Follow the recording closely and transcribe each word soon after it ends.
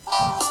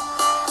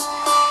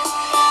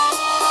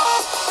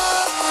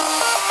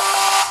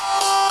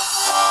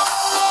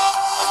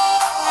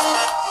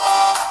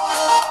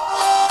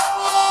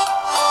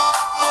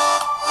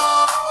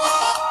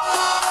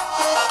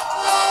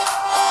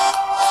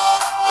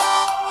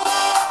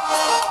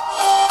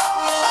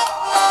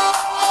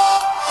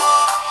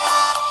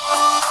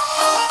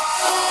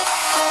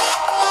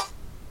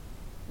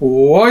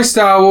Why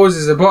Star Wars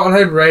is a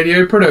Bottlehead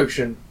Radio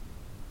production.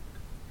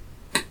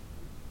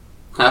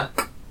 Huh?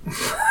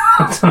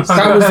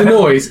 That was the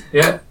noise.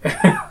 Yeah.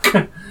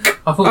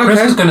 I thought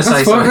Chris was going to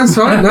say something. That's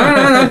fine.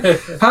 No.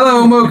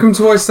 Hello and welcome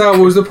to Why Star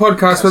Wars, the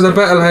podcast where the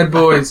Bottlehead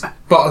boys,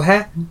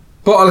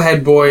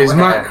 Bottlehead boys,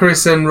 Matt,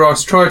 Chris, and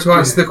Ross try to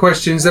answer the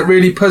questions that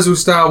really puzzle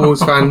Star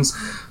Wars fans.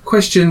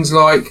 Questions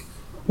like,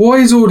 why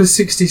is Order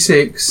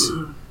 66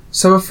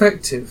 so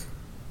effective?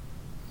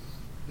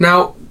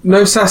 Now,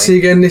 no Sassy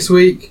again this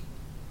week.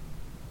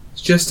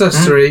 It's just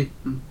us three.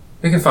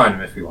 We can phone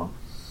him if we want.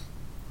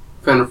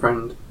 Phone a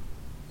friend.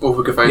 Or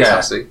we could phone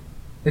Sassy.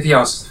 If he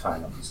answers the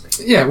phone,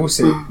 obviously. Yeah, we'll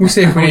see. We'll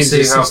see if we need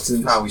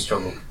assistance. How we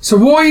struggle. So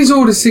why is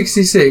Order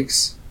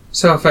 66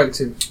 so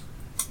effective?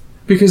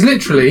 Because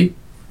literally,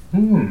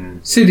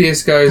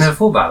 Sidious goes... I never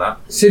thought about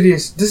that.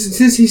 Sidious,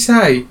 does he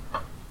say,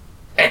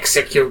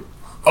 execute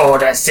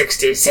Order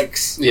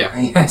 66? Yeah.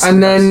 Yes,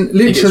 And then It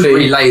gets literally,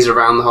 relays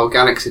around the whole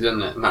galaxy,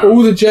 doesn't it?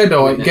 all the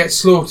Jedi get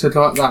slaughtered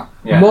like that.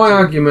 Yeah. My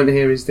argument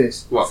here is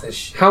this. What?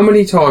 How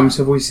many times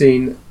have we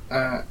seen,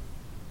 in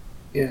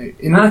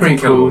the Anakin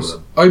killed all of prequels,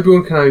 them.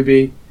 Obi-Wan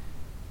Kenobi,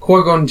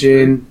 Qui-Gon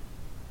Jinn,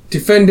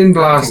 defending Anakin killed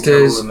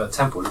blasters. all them at the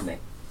temple, didn't he?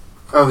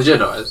 Oh, the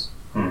Jedi's?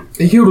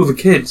 He killed all the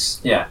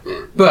kids. Yeah.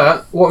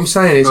 But what I'm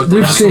saying is, Well,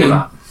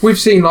 we've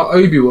seen like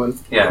Obi-Wan,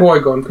 Yeah.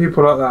 Qui-Gon,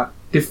 people like that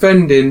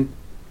defending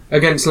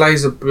against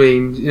laser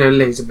beams,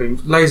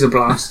 laser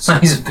blasts.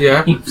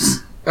 Yeah.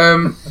 Beams.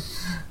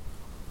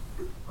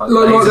 Like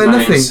laser they're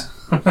nothing. beams.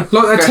 Like they're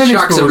Got tennis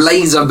shacks of balls.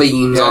 laser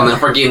beams Yeah. on their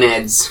friggin'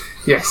 heads.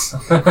 Yes.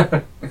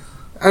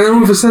 And then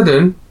all of a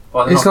sudden,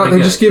 Well, they're it's not like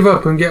very they just good. give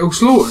up and get all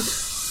slaughtered.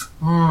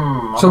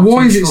 I'm So not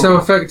why too is it so sure.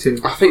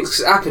 effective? I think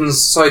it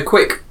happens so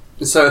quick.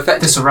 It's so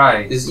effective.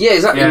 Disarray. Yeah,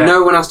 exactly. Yeah.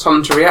 No one has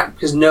time to react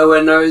because no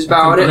one knows I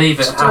about can it. believe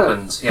it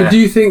happened. Yeah. But do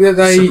you think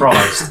that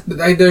Surprised.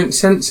 they don't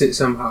sense it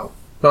somehow?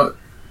 Like,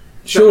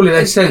 surely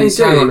they sense.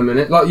 do. Hang on a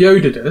minute, like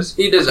Yoda does.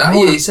 He does that.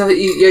 Yeah,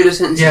 Yoda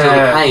senses all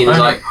the pain. He's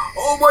like,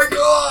 oh my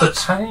god!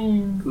 The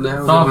pain. No, I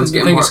everyone's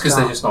think getting it's because worked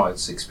they're out. just not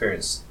as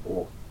experienced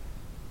or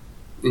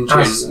in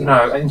as, tune.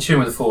 in tune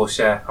with the Force.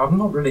 Yeah, I'm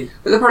not really.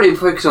 But they're probably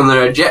focused on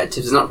their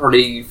objectives, not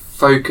probably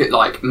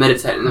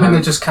meditating. I think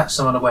they just catch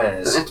them They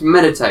unawares. have to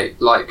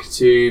meditate, like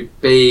to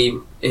be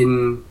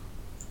in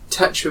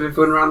touch with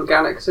everyone around the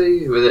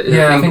galaxy who they're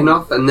Yeah, I thinking think-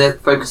 of, and they're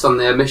focused on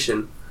their mission,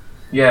 and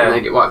they Yeah,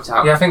 get wiped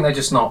out. yeah. I think they're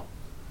just not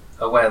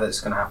aware that it's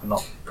going to happen.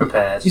 Not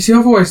prepared. You see,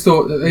 I've always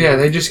thought that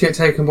they just get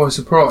taken by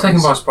surprise.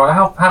 Taken by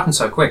surprise. It happens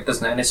so quick,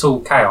 doesn't it? And it's all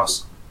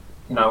chaos.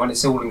 You know, when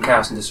it's all in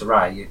chaos and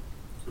disarray,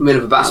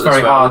 Middle of a battle. it's very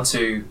as well. hard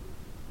to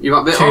You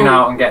might be tune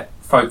out and get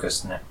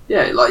focused in it.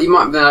 Yeah, like you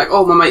might be like,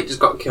 oh, my mate just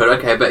got killed.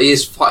 Okay, but he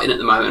is fighting at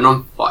the moment, and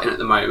I'm fighting at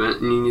the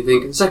moment, and you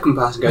think the second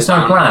person goes There's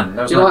no down. plan.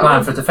 There was You're no like, plan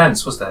oh. for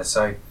defence, was there?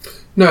 So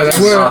No, it's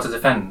they hard were, to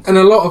defend. and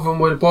a lot of them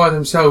were by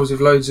themselves with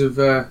loads of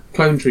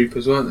clone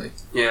troopers, weren't they?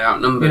 Yeah,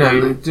 outnumbered. You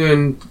know, aren't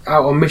doing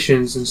out on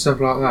missions and stuff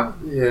like that.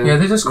 they? Yeah,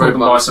 they just caught them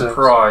by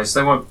surprise.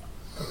 They weren't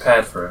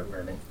prepared for it,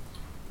 really.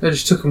 They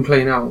just took them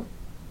clean out.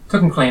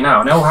 Took them clean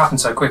out, and it all happened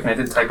so quick, and it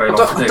didn't take very I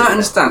long to do. don't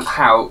understand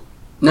how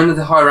none of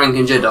the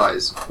high-ranking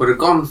Jedis would have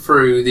gone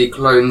through the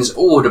clone's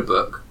order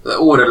book, the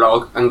order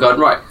log, and gone,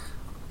 right,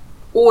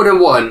 order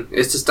 1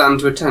 is to stand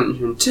to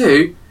attention,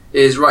 2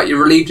 is, right,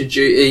 you're relieved of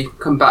duty,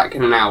 come back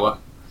in an hour.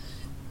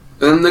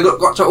 And then they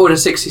got to order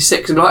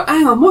 66 and be like,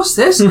 hang on, what's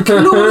this?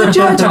 Kill all the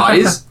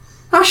Jedis?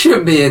 That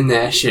shouldn't be in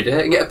there, should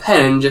it? And get a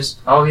pen and just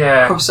Oh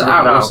yeah, cross it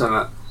out or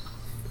something.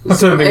 I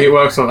don't think it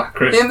works like that,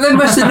 Chris. Yeah, they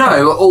must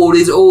know what all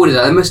these orders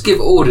are. They must give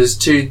orders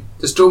to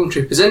the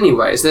stormtroopers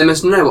anyway, so they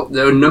must know what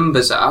their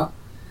numbers are.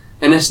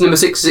 Unless number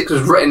 66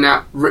 was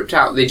ripped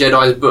out the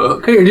Jedi's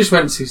book. I think it just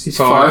went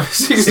 65.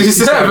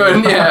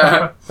 67,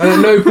 yeah. And at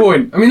no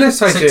point, I mean, let's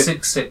face it,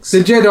 666. the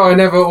Jedi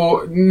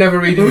never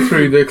reading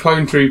through the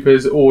clone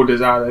troopers'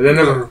 orders, are they?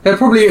 They'll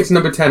probably get to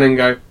number 10 and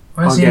go,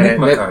 Where's I the get it.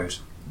 Enigma code?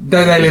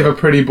 they live a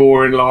pretty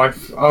boring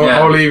life.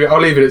 I'll leave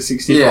it at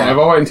 65. Yeah. I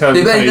won't turn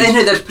They the page.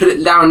 know they've put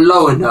it down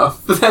low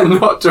enough for them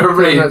not to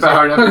read Like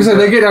Baron I said,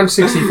 they get down to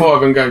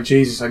 65 and go,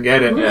 Jesus, I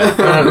get it.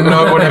 Yeah. And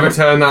no one ever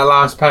turn that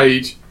last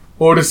page.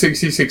 Order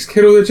 66,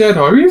 kill all the Jedi.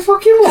 Are you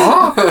fucking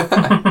what?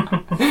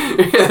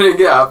 Yeah, they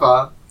get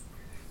up,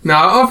 No,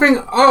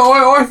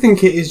 I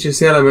think it is just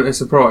the element of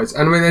surprise.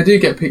 And when they do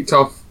get picked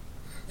off,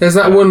 there's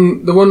that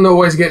one. The one that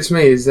always gets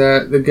me is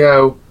the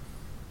girl.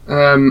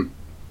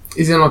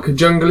 Is in like a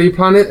jungly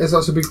planet. There's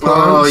lots of big plants.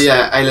 Oh,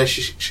 yeah, Ayla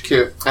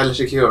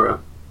Shakura.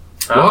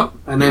 What?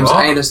 Her name's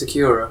What? Ayla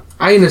Sakura.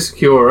 Aina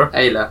Secura.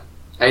 Ayla.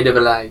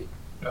 A-double-A.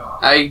 Oh.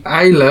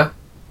 Ayla.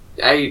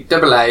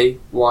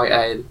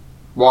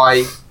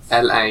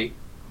 A-double-A-Y-A-Y-L-A.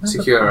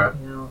 Sakura.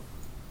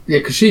 Yeah,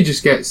 because she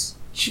just gets.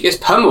 She gets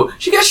pummeled.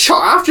 She gets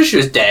shot after she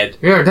was dead.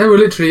 Yeah, they were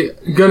literally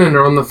gunning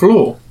her on the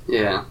floor.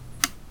 Yeah.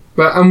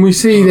 And we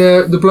see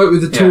the bloke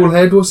with the tall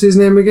head. What's his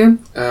name again?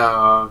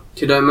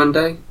 Kido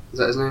Monday? Is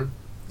that his name?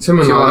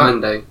 Something Kido like that.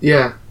 Monday.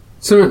 Yeah.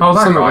 Something Oh,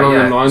 that something guy, along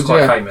yeah. the lines. He's quite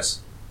Yeah. famous.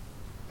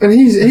 And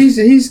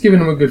he's giving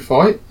him a good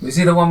fight. Is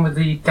he the one with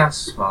the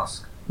gas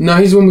mask? No,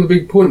 he's the one with the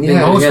big pointy Yeah,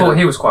 head. I always yeah. thought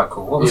he was quite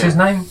cool. What was Yeah. his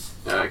name?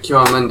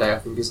 Kiwamende, I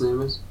think his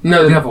name is.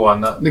 No, The other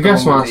one, that the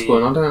gas one with mask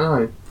one. I don't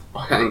know.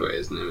 I can't think what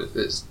his name is.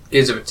 It's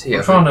Gears of a T.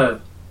 I'm trying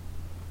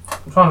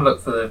to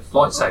look for the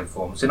lightsaber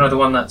forms. You know, the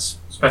one that's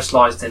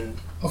specialised in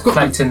I've got.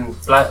 collecting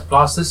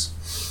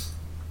blasters.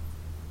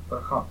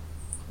 But I can't.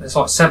 There's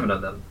like 7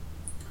 of them.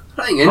 I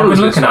don't think I've anyone's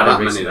been looking got at it that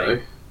many recently.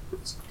 though.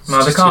 No,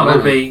 they Just can't too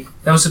all many. be.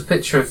 There was a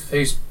picture of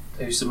who's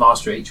the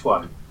master of each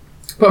one.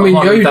 But I mean,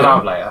 might read that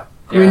out Yoda. later.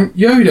 I mean,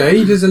 Yoda.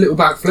 He does a little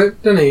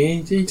backflip, doesn't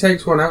he? He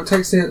takes one out,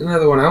 takes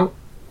another one out.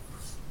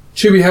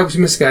 Chewie helps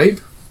him escape.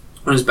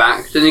 On his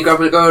back. Didn't he go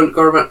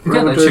around You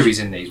get no to his,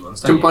 Chewies in these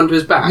ones, don't jump you? onto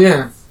his back?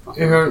 Yeah.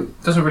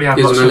 Doesn't really have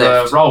Gives much him of a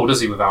a lift. role, does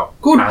he, without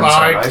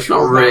Goodbye. Han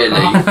Solo? Not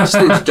really. Just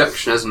an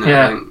introduction, isn't it?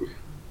 Yeah. I think.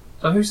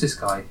 So who's this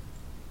guy?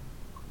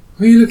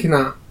 Who are you looking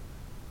at?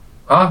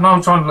 No,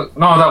 I'm trying to look.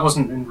 No, that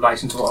wasn't in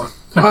relation to what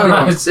Oh,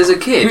 no. It's- There's a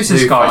kid Who's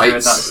this who guy doing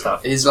fights. that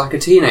stuff? He's like a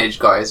teenage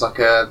guy. He's like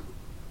a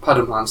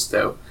Padawan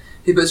still.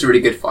 He puts a really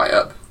good fight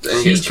up.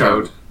 Then he gets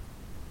Chicho.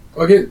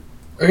 killed.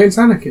 Against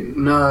Anakin.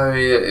 No,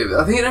 yeah,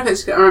 I think I don't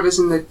know if it's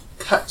in the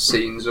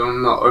cutscenes or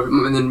not, or if it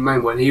might be in the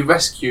main one. He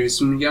rescues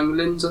some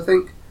younglings, I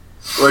think,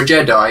 or a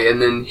Jedi,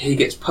 and then he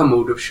gets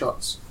pummeled with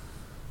shots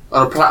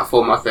on a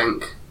platform. I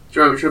think. Do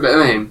you remember what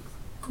I mean?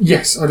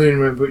 Yes, I do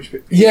remember which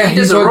bit. Yeah, He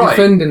he's does like alright.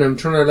 defending them,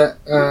 trying to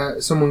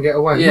let someone get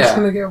away. Yeah. Who's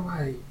trying to get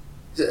away?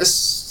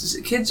 Is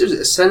it kids or is it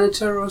a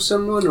senator or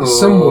someone? Or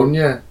Someone,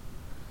 yeah.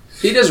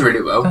 He does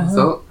really well. I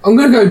thought. I'm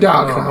going to go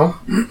dark Oh.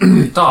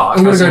 now. Dark.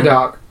 I'm going as to go in-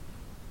 dark.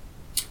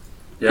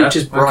 Yeah.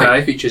 Features bright.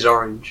 Okay. Features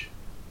orange.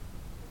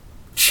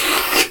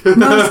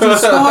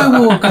 Master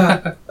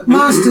Skywalker!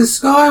 Master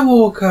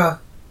Skywalker!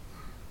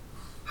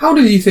 How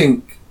did you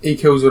think he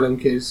kills all them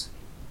kids?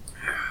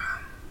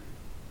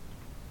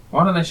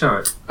 Why don't they show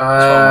it?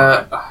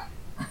 Why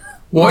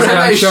Why don't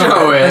don't they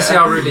show it? Let's see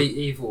how really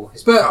evil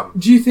he's But become.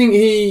 do you think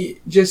he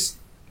just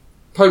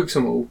pokes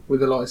them all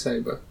with a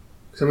lightsaber?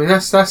 Because I mean,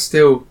 that's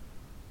still.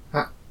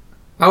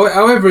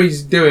 However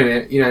he's doing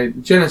it, you know,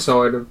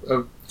 genocide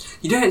of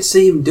You don't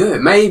see him do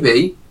it.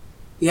 Maybe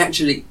he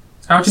actually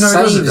How do you know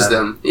he does saves it then?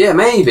 them. Yeah,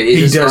 maybe.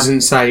 he It's just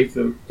doesn't save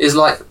them. Like, it's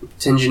like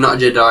pretend you're not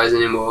Jedi's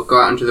anymore. Go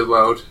out into the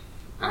world,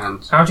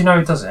 and How do you know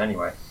he does it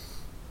anyway?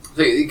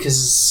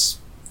 because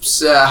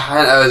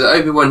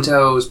Obi-Wan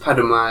tells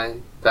Padme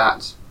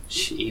that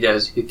he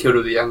does. He killed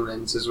all the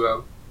younglings as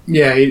well.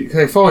 Yeah,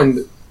 they find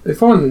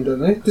them, don't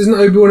they? Doesn't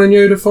Obi-Wan and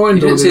Yoda find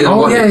You didn't all see the... the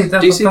Oh, bodies. yeah,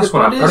 Do you see that's the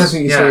what I- bodies? I don't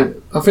think you Yeah. see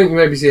it. I think you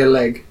maybe see a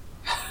leg.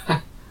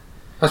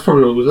 That's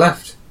probably all was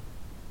left.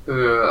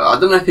 I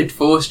don't know if he'd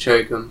force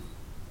choke him.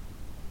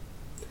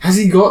 Has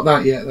he got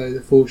that yet, though,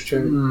 the Force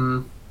choke?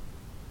 Hmm.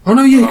 Oh,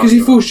 no, yeah, because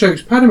he Oh, Force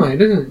chokes Padme,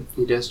 doesn't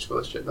He does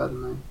force choke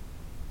Padme.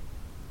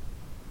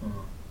 Hmm.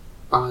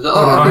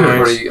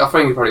 I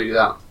think he'd probably do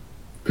that.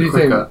 he? Do you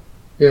think? Quicker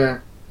Yeah.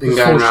 than Just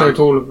going Force around. choke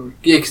all of them.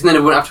 Yeah, because then they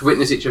wouldn't have to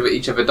witness each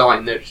other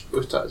dying. They'd just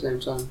all start at the same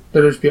time.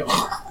 They'll just be...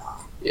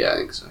 Yeah, I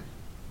think so.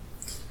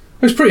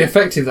 It's pretty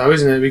effective, though,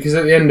 isn't it? Because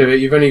at the end of it,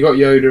 you've only got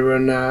Yoda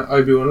and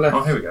Obi-Wan left.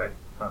 Oh, here we go.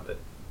 Found it.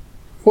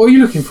 What are you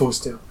looking for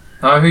still?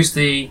 No, who's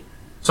the...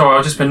 Sorry,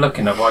 I've just been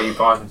looking at while you've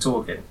been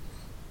talking.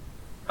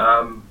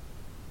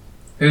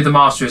 Who the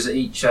master is at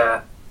each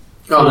Oh,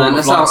 form then, of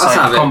let's lightsaber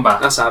have it.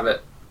 combat. Let's have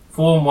it.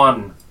 Form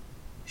 1,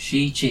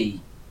 Shi-Chi,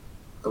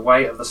 the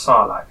way of the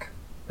Sarlacc.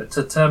 The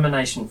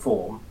determination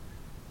form.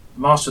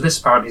 The master of this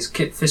apparently is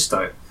Kit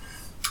Fisto,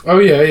 Oh,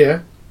 yeah,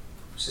 yeah.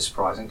 which is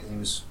surprising because he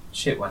was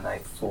shit when they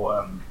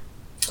fought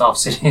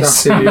Darth That's Sidious.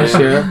 serious,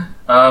 yeah.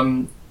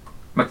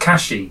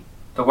 Makashi,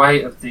 the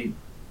way of the...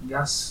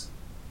 Yes.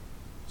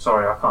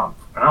 Sorry, I can't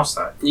pronounce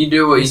that. You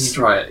do what you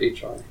try it. You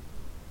try.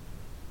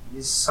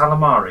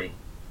 Salamari.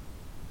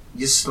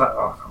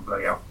 Oh, I can't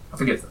bloody hell. I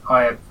forget.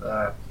 I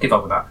give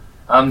up with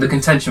that. The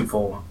contention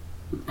form.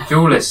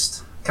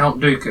 Duelist. Count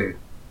Dooku.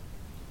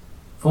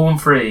 Form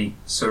 3.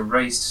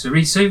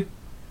 Surisu.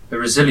 The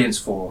resilience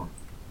form.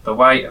 The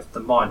way of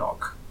the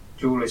Minoc.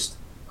 Duelist.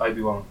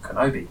 Obi-Wan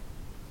Kenobi.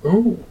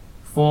 Ooh.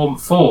 Form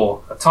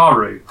 4.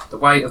 Ataru. The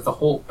way of the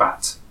Hawk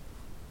Bat.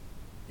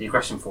 The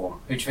aggression form.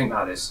 Who do you think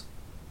that is?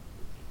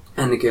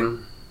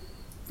 Anakin.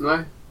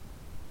 No?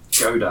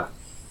 Yoda.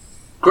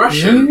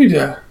 Gresham.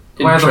 Yoda.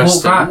 Where the Hawk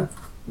Interesting. Bat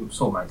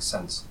sort of makes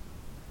sense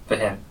for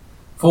him.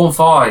 Form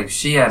 5,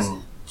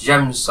 Shien,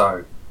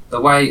 Gemso, the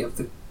way of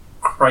the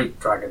Crate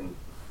Dragon,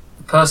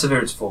 the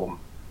Perseverance form,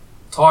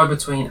 tie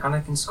between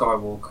Anakin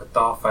Skywalker,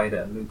 Darth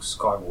Vader, and Luke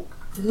Skywalker.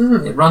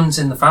 Mm. It runs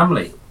in the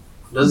family.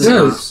 Does It it?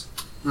 does.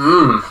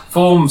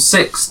 Form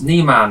 6,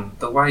 Nieman,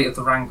 the way of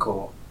the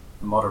Rancor,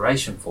 the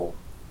Moderation form.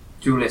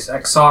 Duelist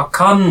Exar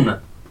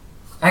Kun.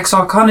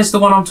 Exar Kun is the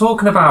one I'm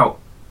talking about.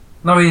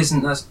 No, he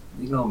isn't.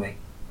 Ignore me.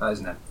 That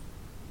isn't it.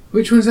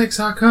 Which one's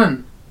Exar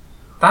Kun?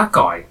 That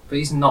guy, but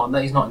he's not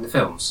in the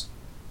films.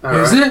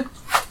 Is it?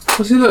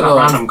 What's he look That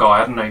like? random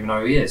guy, I don't even know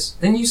who he is.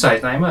 Didn't you say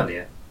his name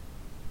earlier?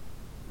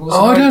 What's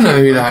Oh, the I don't guy- know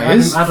who that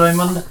is.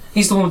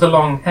 He's the one with the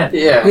long head.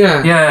 Yeah.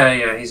 Yeah.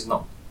 Yeah, he's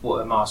not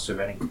a master of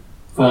any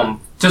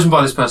form. Judging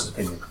by this person's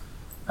opinion.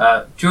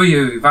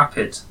 Juyu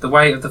Vapid, the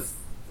way of the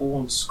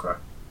Fawn Scrub.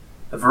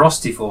 The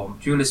Verosity form,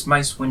 Duelist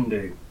Mace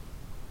Windu.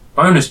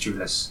 Bonus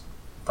Duelist,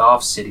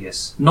 Darth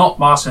Sidious. Not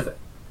master of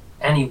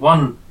any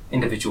one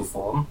individual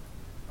form,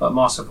 but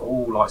master of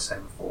all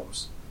lightsaber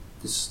forms.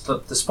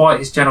 Despite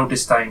his general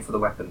disdain for the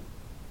weapon.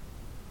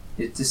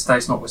 His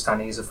distaste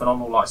notwithstanding, he is a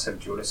phenomenal lightsaber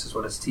duelist as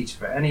well as a teacher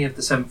for any of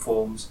the 7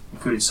 forms,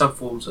 including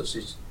sub-forms such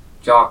as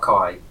Jar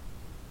Kai.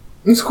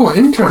 It's quite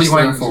interesting. What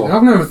are you waiting for?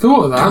 I've never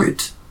thought of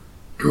that.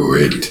 Do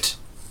it.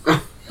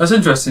 That's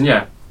interesting,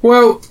 yeah.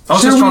 Well, I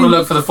was shall just trying to we-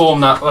 look for the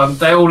form that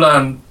they all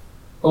learn.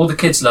 All the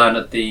kids learn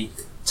at the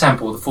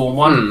temple, the Form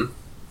 1.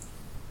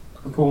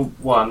 The Form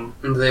 1.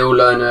 And they all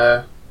learn,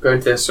 go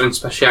into their own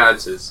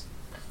specialities.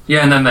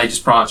 Yeah, and then they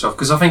just branch off.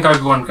 Because I think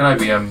Obi-Wan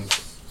Kenobi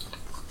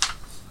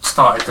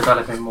started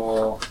developing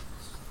more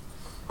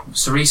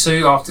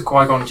Sarisu after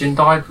Qui-Gon Jinn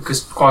died,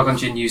 because Qui-Gon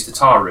Jinn used the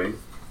Taru,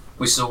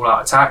 which is all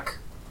out attack.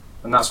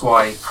 And that's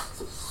why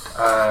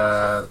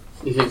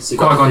You think he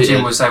got Qui-Gon Jinn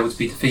defeated? was able to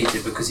be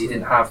defeated, because he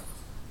didn't have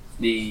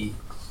the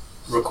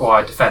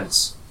required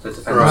defence to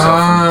defend Right. himself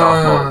from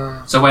Darth Maul.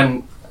 Ah, So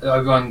when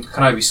Obi-Wan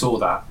Kenobi saw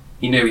that,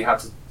 he knew he had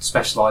to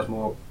specialise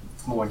more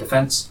in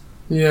defence.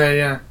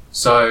 yeah.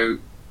 So,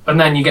 and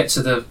then you get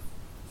to the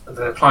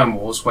Clone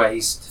Wars where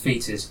he's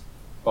defeated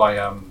by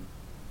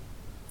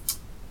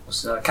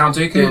Count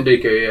Dooku, Yeah,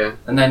 Dooku, yeah.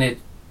 and then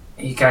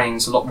he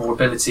gains a lot more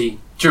ability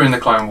during the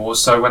Clone Wars.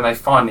 So when they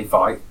finally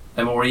fight,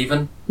 they're more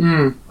even.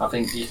 Mm. I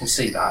think you can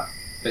see that,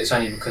 but it's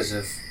only because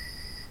of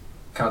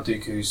Count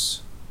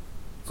Dooku's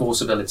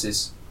Force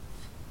abilities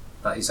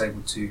that he's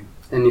able to.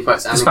 And he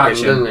fights Dispatch Anakin,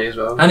 him. doesn't he, as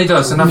well? And he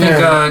does, and I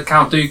Yeah. think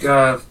Count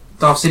Dooku,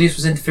 Darth Sidious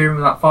was interfering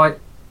with that fight,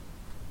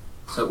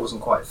 so it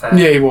wasn't quite fair.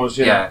 Yeah, he was.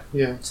 Yeah.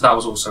 So that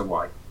was also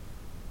why.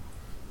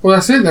 Well,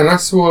 that's it then.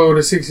 That's why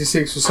Order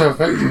 66 was so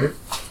effective.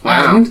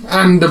 Wow.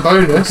 And the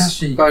bonus,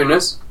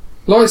 Bonus.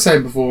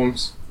 lightsaber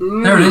forms.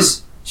 There it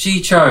is.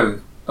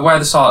 Shi-Cho, the way of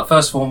the Silent,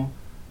 first form.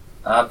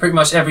 Pretty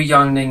much every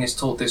youngling is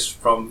taught this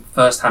from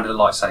first hand of the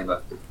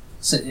lightsaber.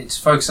 It's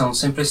focusing on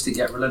simplistic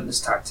yet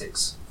relentless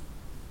tactics.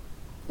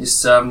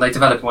 It's they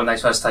develop it when they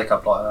first take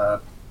up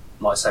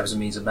lightsabers as a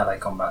means of melee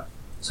combat.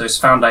 So its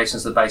foundation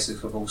is the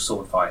basics of all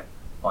sword fighting,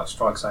 like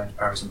strike zones,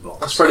 parries and blocks.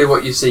 That's probably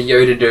what you see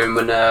Yoda doing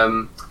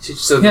when he's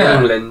still Yeah. the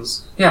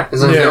younglings. Yeah.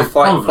 There's a Yeah. little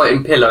Probably.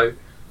 fighting pillow.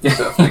 Yeah.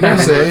 Sort of thing.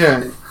 That's it,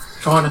 yeah.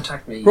 Try and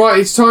attack me. Right,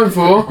 it's time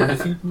for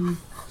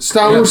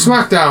Star Wars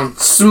SmackDown.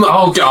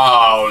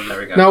 Smackdown! There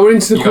we go. Now we're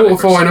into the You got it,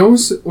 Chris.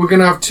 quarterfinals. We're going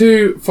to have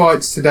 2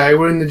 fights today.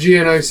 We're in the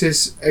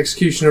Geonosis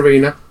Execution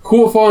Arena.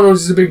 Quarterfinals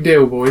is a big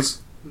deal, boys.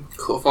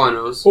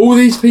 Quarterfinals. All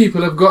these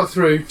people have got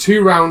through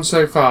 2 rounds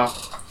so far.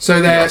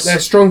 So they're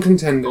strong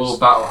contenders. All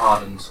battle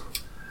hardened.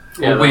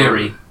 Yeah, Or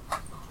weary.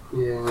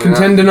 Yeah.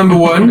 Contender number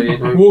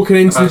 1, walking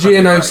into the I've had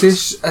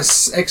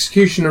Geonosis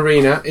Execution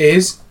Arena,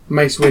 is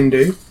Mace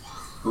Windu.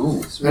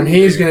 Ooh. And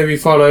he is going to be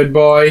followed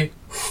by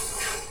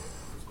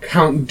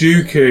Count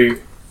Dooku.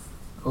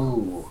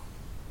 Ooh.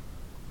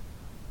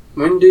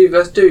 Windu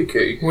versus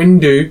Dooku.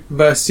 Windu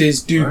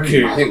versus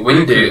Dooku. I think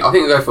Windu. I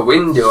think we'll go for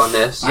Windu on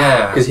this.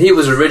 Yeah. Because he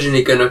was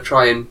originally going to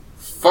try and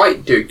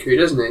fight Dooku,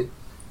 doesn't he?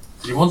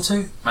 Do you want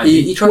to?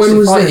 Maybe. He tries When to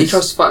was fight. He this?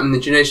 tries to fight him in the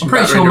Generation I'm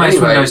pretty Battle sure Arena Mace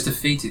anyway. Windu's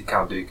defeated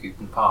Count Dooku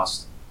in the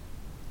past.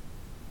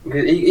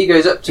 He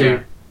goes up to Yeah.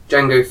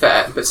 Jango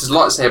Fett, puts his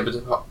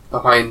lightsaber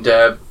behind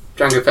Jango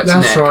Fett's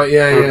That's neck, right,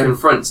 yeah, and yeah.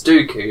 confronts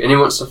Dooku, and he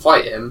wants to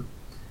fight him,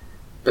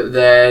 but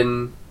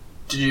then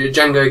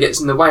Jango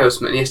gets in the way or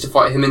something, and he has to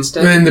fight him And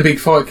instead. then the big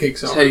fight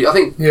kicks off. So I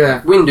think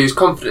Yeah. Windu's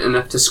confident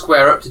enough to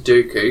square up to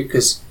Dooku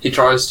because he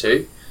tries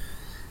to,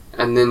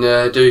 and then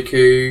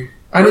Dooku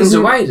And runs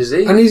isn't, away. Does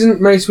he? and isn't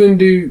Mace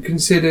Windu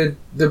considered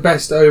the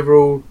best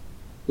overall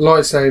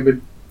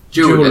lightsaber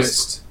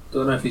duelist?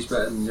 Don't know if he's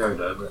better than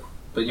Yoda,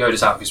 but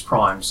Yoda's out of his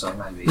prime, so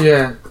maybe.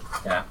 Yeah.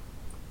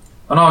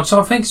 And I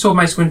think saw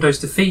Mace Windu's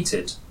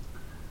defeated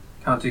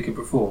Count Dooku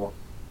before.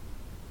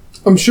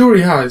 I'm sure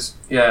he has.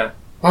 Yeah,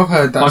 I've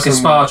heard that like in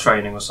somewhere. spar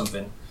training or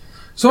something.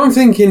 So I'm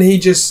thinking he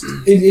just...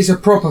 it's a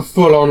proper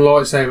full-on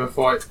lightsaber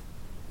fight.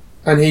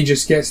 And he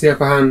just gets the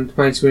upper hand,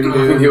 Mace I think it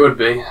Windu, would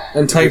be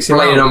and takes him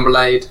blade out. on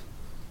blade.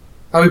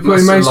 Are we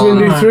putting Muscle Mace on.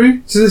 Windu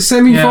through to the Yeah, I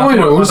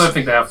semi-finals? don't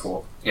think they have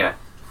fought. Yeah,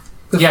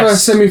 The Yes.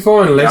 first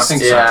semi-finalist. Yeah, I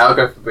think so. Yeah, I'll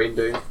go for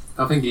Windu.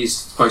 I think he's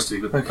supposed to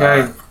be good.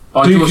 Okay.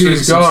 By Dooku's George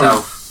Lucas gone.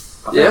 himself.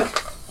 I Yeah.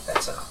 think.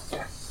 Better.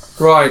 Yeah.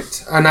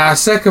 Right, and our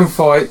second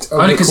fight of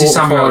Only the because he's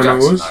Samuel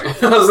Jackson. quarterfinals.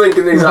 though. I was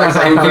thinking the exact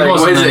same If he thing.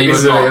 wasn't, Where's then it he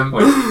would William?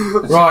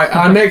 not win. Right,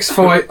 our next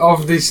fight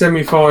of the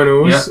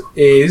semi-finals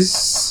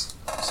is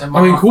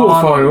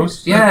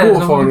quarterfinals. Yeah,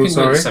 Quarterfinals,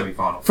 sorry.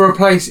 Semi-final. for a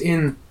place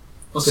in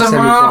Well, The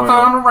semi-final. semi-final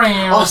I was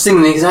round.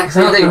 thinking the exact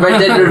same thing. Red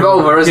Dead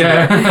Revolver, isn't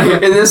Yeah.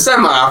 it? In the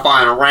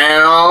semi-final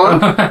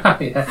round,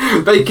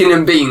 Yeah. bacon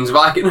and beans.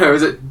 Viking, no,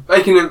 is it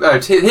bacon and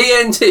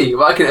TNT?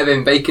 Viking have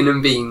been bacon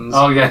and beans.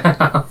 Oh yeah.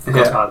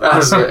 yeah,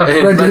 that's it.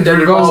 Red Dead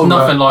Revolver.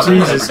 Nothing like Red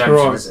Dead Jesus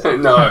Redemption, Christ. is it?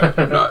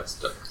 no,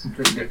 it's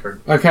Completely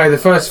different. Okay, the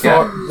first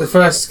Yeah. fight, the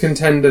first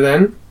contender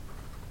then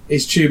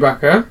is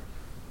Chewbacca,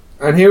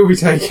 and he'll be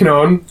taking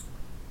on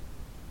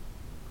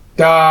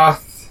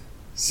Darth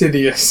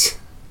Sidious.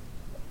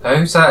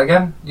 Who's that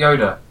again?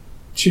 Yoda.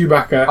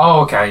 Chewbacca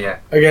Oh, okay, yeah.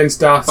 against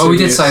Darth Sidious. Well, we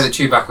did say that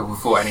Chewbacca would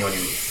fought anyone who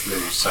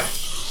would lose, so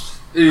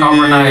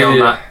Can't renege on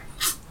that.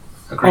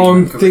 I'm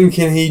Agreement.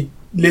 thinking he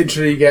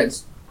literally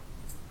gets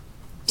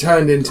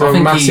turned into I a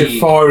think massive he-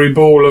 fiery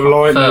ball of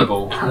lightning.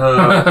 Furball.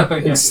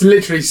 Yeah. It's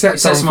literally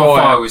sets Sets on him on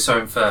fire. fire with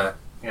some fur.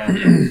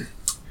 Yeah.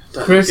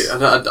 Chris?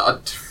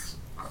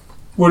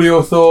 What are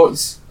your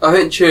thoughts? I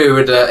think Chewie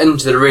would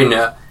enter the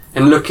arena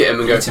and look at him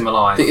and go, Eat him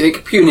alive.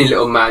 think puny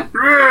little man.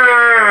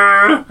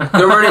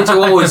 They're running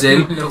towards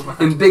him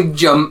in big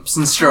jumps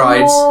and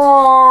strides.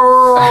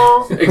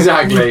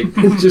 Exactly.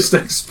 Just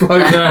explode.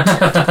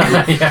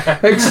 Yeah.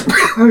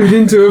 Explode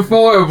into a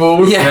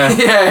fireball. Yeah,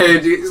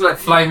 it's like,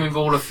 Flaming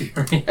ball of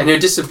fury. and he'll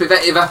just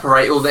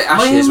evaporate. All the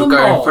ashes will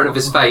go in front of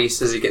his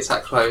face as he gets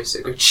that close.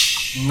 It'll go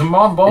shh.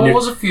 My ball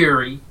was a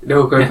fury.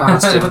 They'll go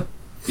past him.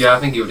 Yeah, I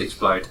think he would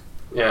explode.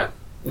 Yeah,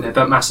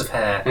 But massive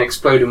hair. an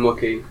exploding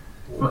Wookiee.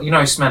 You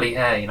know, smelly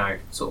hair, you know,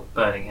 sort of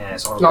burning hair.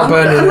 It's horrible. Not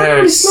burning I don't hair.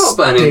 really it smell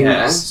burning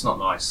hair. stinks. It's not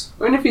nice.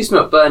 When have you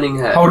smelt burning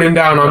hair? Hold him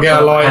down, I'll get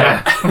a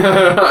lighter.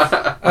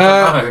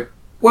 No.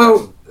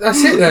 Well,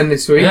 that's it then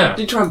this week. Yeah.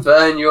 Did you try and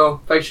burn your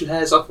facial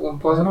hairs off at one I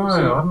point? don't know.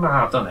 I don't know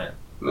how I've done it.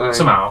 No.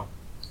 Somehow.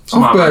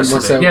 I've burnt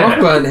accident. myself. Yeah.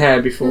 I've burnt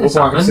hair before It's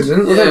by happened.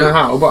 accident. I don't know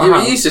how, but I You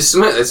have. used to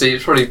smell it, so you're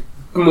probably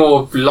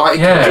more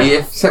likely Yeah.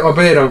 if... Set my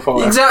beard on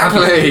fire.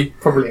 Exactly!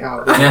 Probably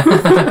have.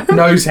 Yeah.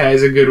 Nose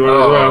hair's a good one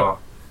as well.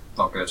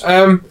 Not good.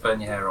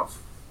 Burn your hair off.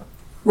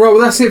 Right,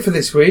 well that's it for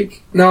this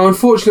week. Now,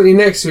 unfortunately,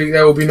 next week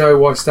there will be no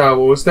Why Star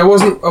Wars. There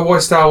wasn't a Why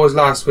Star Wars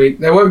last week.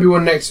 There won't be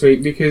one next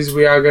week because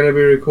we are going to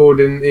be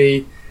recording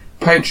the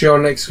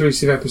Patreon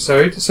exclusive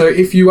episode. So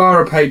if you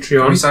are a Can we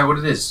Patreon, say what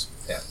it is?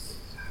 Yeah.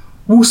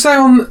 we'll say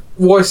on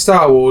Why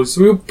Star Wars.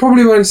 We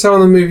probably won't say on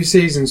the Movie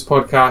Seasons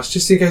podcast,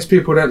 just in case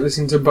people don't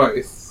listen to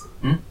both.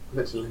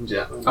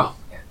 Oh,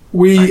 yeah.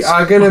 We Nice.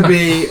 are going to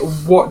be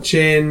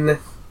watching,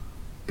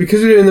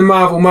 because we're doing the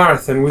Marvel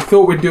Marathon, we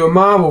thought we'd do a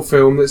Marvel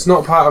film that's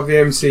not part of the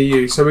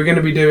MCU. So we're going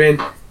to be doing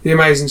The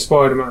Amazing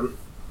Spider-Man.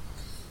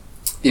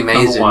 The Number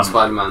Amazing one.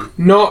 Spider-Man.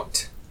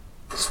 Not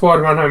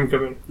Spider-Man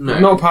Homecoming. No.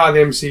 Not part of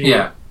the MCU.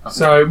 Yeah.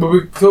 So but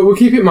we thought we'll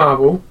keep it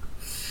Marvel.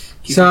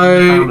 Keep it in So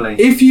the family.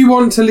 if you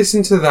want to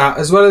listen to that,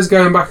 as well as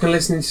going back and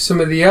listening to some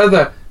of the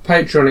other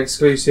Patreon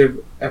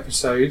exclusive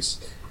episodes,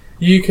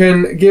 you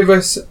can give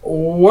us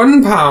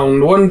 £1,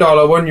 $1,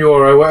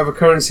 €1, whatever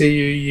currency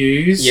you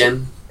use.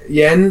 Yen.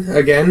 Yen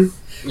again.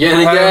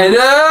 Yen again.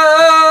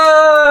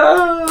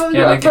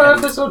 Yen again.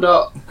 Purpose or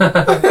not?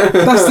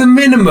 That's the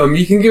minimum.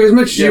 You can give as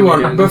much as you Yen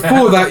want. again.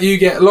 Before that, you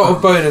get a lot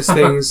of bonus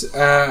things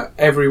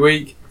every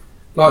week,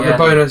 like the Yen.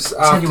 bonus You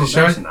said you after were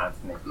show. mentioning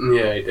that, didn't you?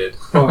 Yeah, he did.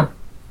 What?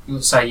 You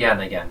would say yen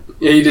again.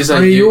 Yeah, you did say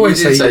Oh, you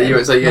always did say yen. you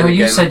would say yen No, again.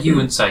 you said you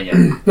wouldn't say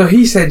yen. No,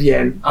 he said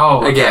yen. Oh,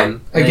 okay.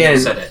 Again. Then Again. You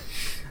said it.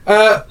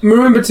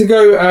 Remember to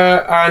go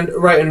and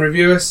rate and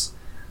review us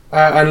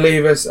and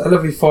leave us a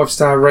lovely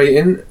 5-star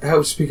rating. It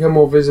helps us become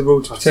more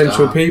visible to 5 potential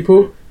star.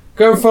 people.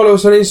 Go and follow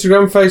us on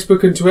Instagram,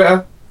 Facebook and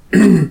Twitter.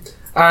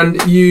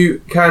 And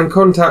you can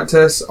contact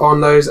us on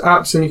those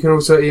apps, and you can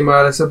also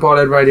email us at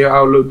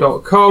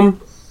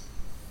bottleheadradio@outlook.com.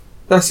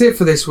 That's it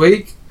for this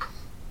week.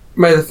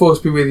 May the force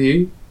be with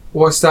you.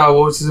 Why Star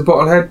Wars is a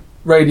Bottlehead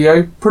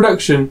Radio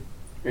production.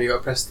 You got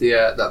to press the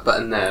that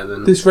button there.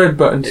 Then This red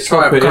button to Yeah, try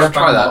stop it. it. Yeah?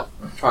 Try that.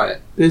 Try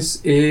it. This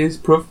is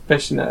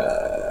professional.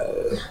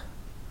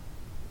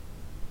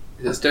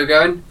 Is it still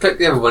going? Click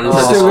the other one and Oh,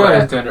 the still square.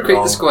 going. Doing it Click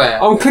wrong. the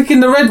square. I'm clicking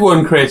the red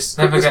one, Chris.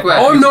 Never the get- square.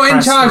 I'm not in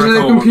Press charge of the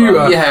record computer.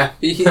 button. Yeah,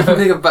 you can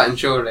click a button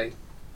surely.